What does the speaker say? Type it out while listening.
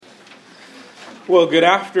Well, good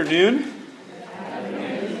afternoon.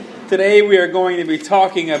 Today we are going to be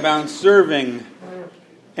talking about serving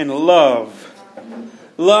and love.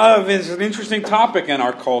 Love is an interesting topic in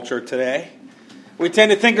our culture today. We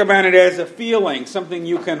tend to think about it as a feeling, something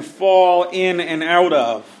you can fall in and out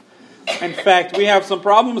of. In fact, we have some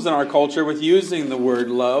problems in our culture with using the word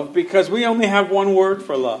love because we only have one word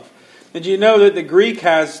for love. Did you know that the Greek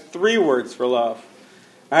has 3 words for love?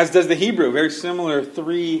 As does the Hebrew, very similar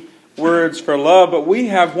 3 words for love, but we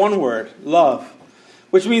have one word, love.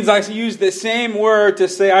 Which means I use the same word to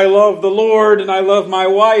say I love the Lord and I love my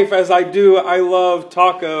wife as I do I love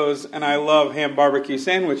tacos and I love ham barbecue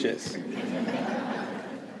sandwiches.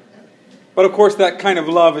 But of course that kind of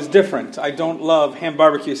love is different. I don't love ham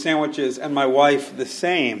barbecue sandwiches and my wife the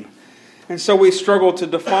same. And so we struggle to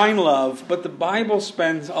define love, but the Bible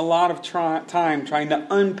spends a lot of time trying to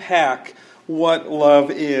unpack what love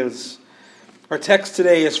is. Our text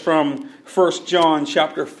today is from 1 John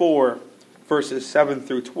chapter 4, verses 7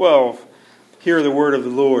 through 12. Hear the word of the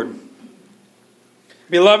Lord.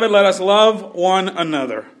 Beloved, let us love one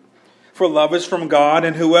another. For love is from God,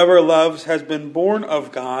 and whoever loves has been born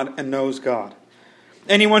of God and knows God.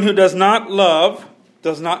 Anyone who does not love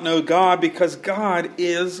does not know God, because God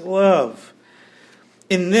is love.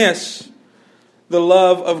 In this, the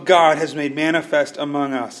love of God has made manifest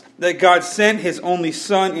among us, that God sent His only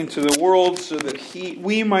Son into the world so that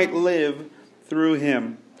we might live through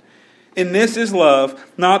Him. In this is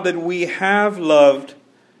love, not that we have loved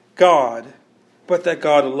God, but that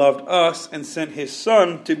God loved us and sent His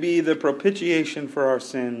Son to be the propitiation for our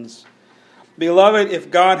sins. Beloved,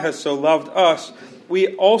 if God has so loved us,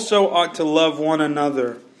 we also ought to love one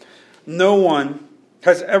another. No one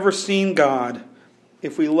has ever seen God.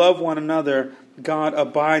 If we love one another, God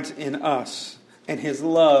abides in us, and His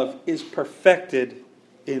love is perfected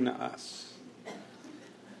in us.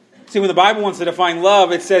 See, when the Bible wants to define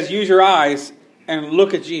love, it says, use your eyes and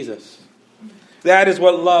look at Jesus. That is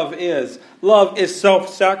what love is. Love is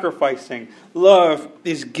self-sacrificing. Love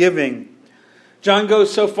is giving. John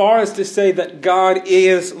goes so far as to say that God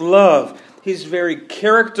is love. His very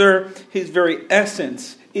character, His very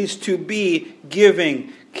essence is to be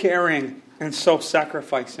giving, caring, and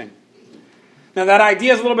self-sacrificing. Now that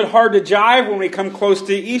idea is a little bit hard to jive when we come close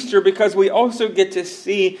to Easter because we also get to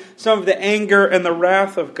see some of the anger and the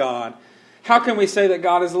wrath of God. How can we say that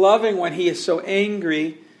God is loving when He is so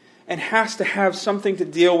angry and has to have something to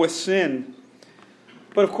deal with sin?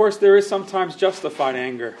 But of course there is sometimes justified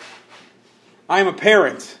anger. I am a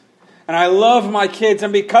parent and I love my kids,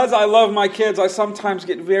 and because I love my kids I sometimes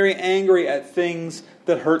get very angry at things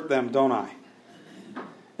that hurt them, don't I?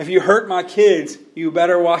 If you hurt my kids, you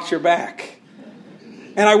better watch your back.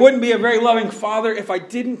 And I wouldn't be a very loving father if I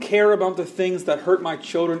didn't care about the things that hurt my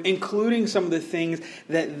children, including some of the things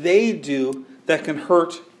that they do that can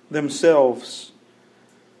hurt themselves.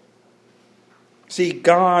 See,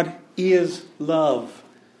 God is love.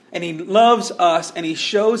 And He loves us, and He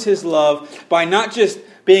shows His love by not just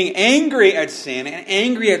being angry at sin and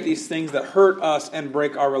angry at these things that hurt us and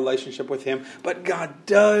break our relationship with Him, but God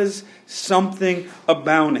does something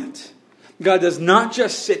about it. God does not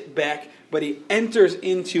just sit back, but He enters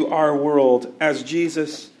into our world as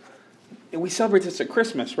Jesus. And we celebrate this at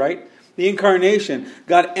Christmas, right? The incarnation.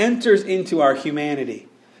 God enters into our humanity.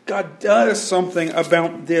 God does something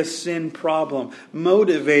about this sin problem,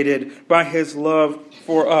 motivated by His love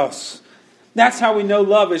for us. That's how we know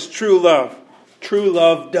love is true love. True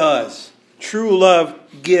love does. True love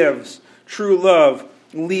gives. True love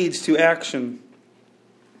leads to action.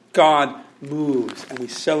 God moves, and we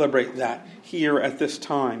celebrate that here at this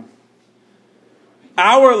time.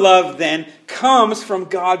 Our love, then, comes from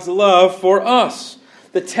God's love for us.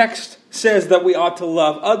 The text says that we ought to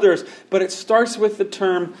love others, but it starts with the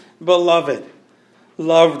term beloved,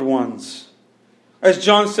 loved ones. As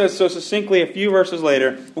John says so succinctly a few verses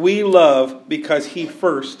later, we love because He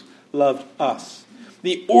first loved us.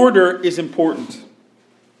 The order is important.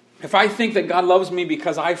 If I think that God loves me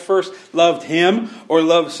because I first loved Him or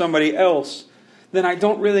loved somebody else, then I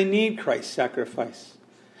don't really need Christ's sacrifice.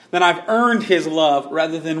 Then I've earned His love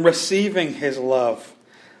rather than receiving His love.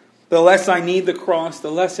 The less I need the cross,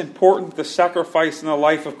 the less important the sacrifice in the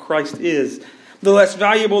life of Christ is. The less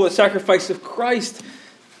valuable the sacrifice of Christ,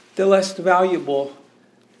 the less valuable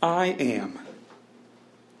I am.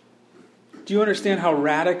 Do you understand how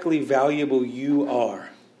radically valuable you are?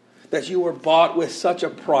 That you were bought with such a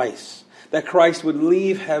price. That Christ would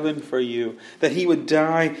leave heaven for you. That He would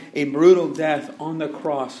die a brutal death on the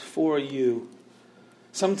cross for you.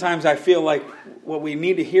 Sometimes I feel like what we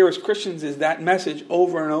need to hear as Christians is that message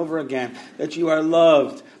over and over again. That you are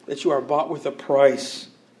loved. That you are bought with a price.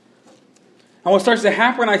 And what starts to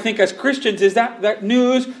happen, I think, as Christians is that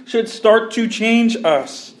news should start to change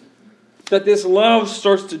us. That this love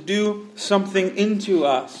starts to do something into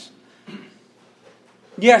us.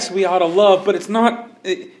 Yes, we ought to love, but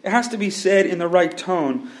it has to be said in the right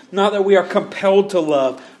tone. Not that we are compelled to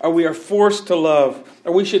love, or we are forced to love,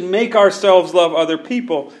 or we should make ourselves love other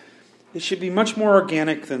people. It should be much more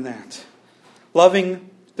organic than that. Loving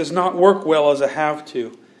does not work well as a have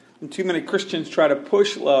to. And too many Christians try to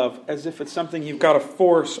push love as if it's something you've got to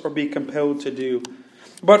force or be compelled to do.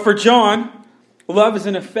 But for John, love is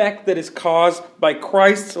an effect that is caused by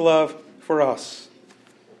Christ's love for us.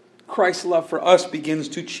 Christ's love for us begins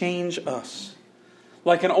to change us.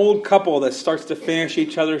 Like an old couple that starts to finish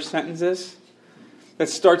each other's sentences, that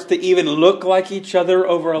starts to even look like each other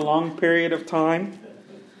over a long period of time.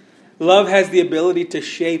 Love has the ability to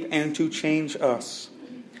shape and to change us.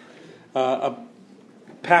 A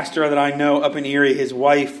pastor that I know up in Erie, his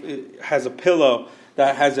wife has a pillow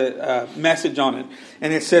that has a message on it.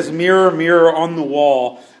 And it says, "Mirror, mirror on the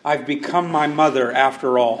wall, I've become my mother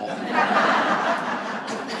after all."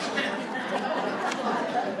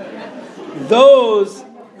 Those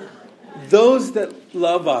that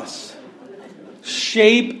love us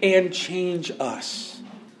shape and change us.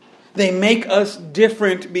 They make us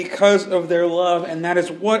different because of their love, and that is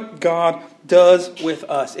what God does with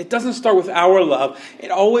us. It doesn't start with our love. It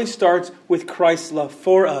always starts with Christ's love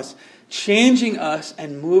for us, changing us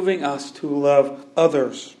and moving us to love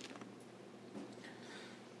others.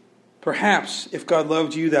 Perhaps if God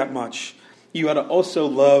loved you that much, you ought to also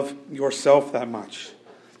love yourself that much.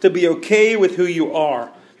 To be okay with who you are,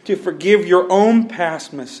 to forgive your own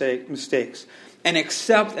past mistakes, and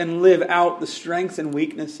accept and live out the strengths and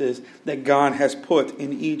weaknesses that God has put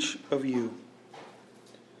in each of you.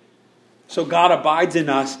 So God abides in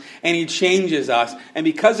us, and He changes us. And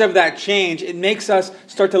because of that change, it makes us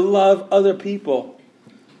start to love other people.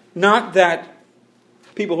 Not that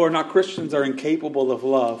people who are not Christians are incapable of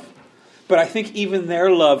love, but I think even their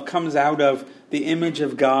love comes out of the image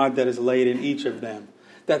of God that is laid in each of them.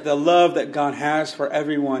 That the love that God has for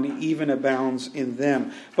everyone even abounds in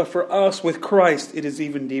them. But for us, with Christ, it is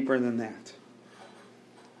even deeper than that.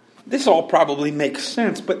 This all probably makes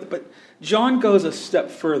sense, but John goes a step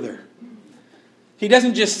further. He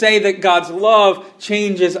doesn't just say that God's love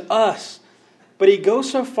changes us, but he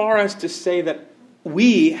goes so far as to say that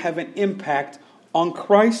we have an impact on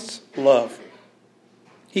Christ's love.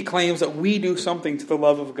 He claims that we do something to the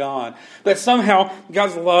love of God. That somehow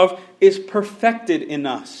God's love is perfected in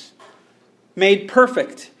us. Made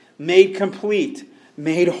perfect. Made complete.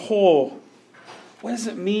 Made whole. What does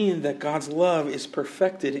it mean that God's love is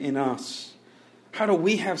perfected in us? How do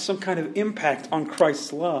we have some kind of impact on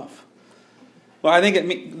Christ's love? Well, I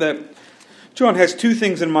think that John has two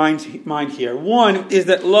things in mind here. One is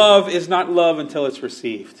that love is not love until it's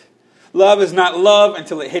received. Love is not love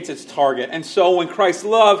until it hits its target. And so when Christ's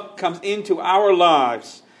love comes into our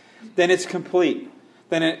lives, then it's complete.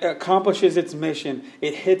 Then it accomplishes its mission.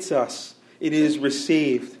 It hits us. It is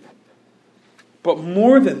received. But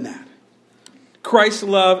more than that, Christ's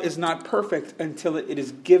love is not perfect until it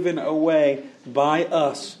is given away by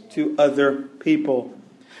us to other people.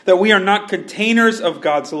 That we are not containers of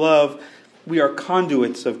God's love. We are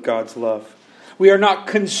conduits of God's love. We are not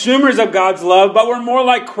consumers of God's love, but we're more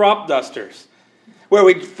like crop dusters, where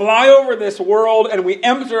we fly over this world and we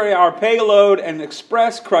empty our payload and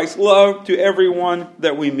express Christ's love to everyone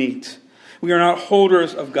that we meet. We are not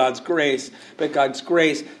holders of God's grace, but God's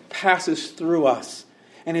grace passes through us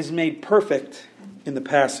and is made perfect in the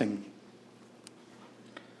passing.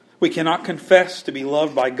 We cannot confess to be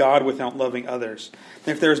loved by God without loving others.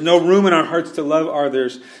 And if there is no room in our hearts to love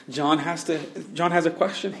others, John has a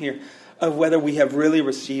question here of whether we have really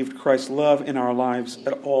received Christ's love in our lives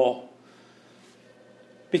at all.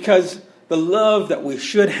 Because the love that we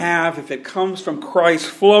should have, if it comes from Christ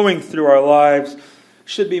flowing through our lives,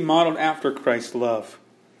 should be modeled after Christ's love.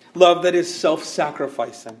 Love that is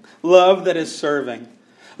self-sacrificing. Love that is serving.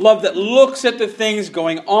 Love that looks at the things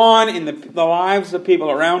going on in the lives of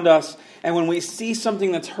people around us, and when we see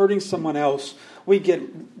something that's hurting someone else, we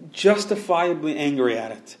get justifiably angry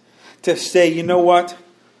at it. To say, you know what?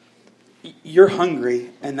 You're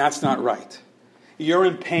hungry, and that's not right. You're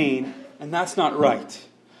in pain, and that's not right.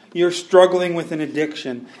 You're struggling with an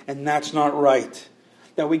addiction, and that's not right.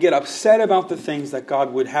 That we get upset about the things that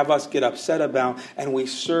God would have us get upset about, and we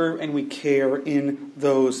serve and we care in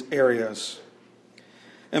those areas.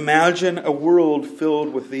 Imagine a world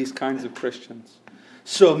filled with these kinds of Christians,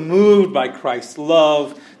 so moved by Christ's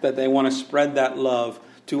love that they want to spread that love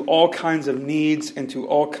to all kinds of needs and to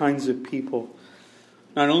all kinds of people.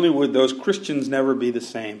 Not only would those Christians never be the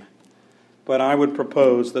same, but I would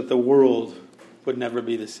propose that the world would never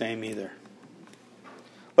be the same either.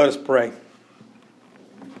 Let us pray.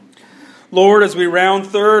 Lord, as we round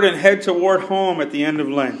third and head toward home at the end of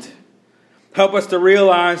Lent, help us to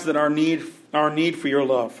realize that our need for your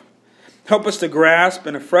love. Help us to grasp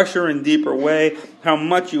in a fresher and deeper way how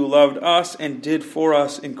much you loved us and did for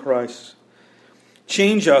us in Christ.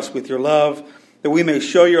 Change us with your love, that we may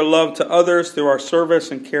show your love to others through our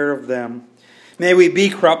service and care of them. May we be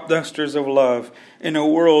crop dusters of love in a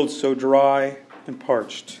world so dry and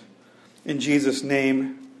parched. In Jesus'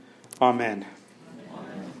 name, amen.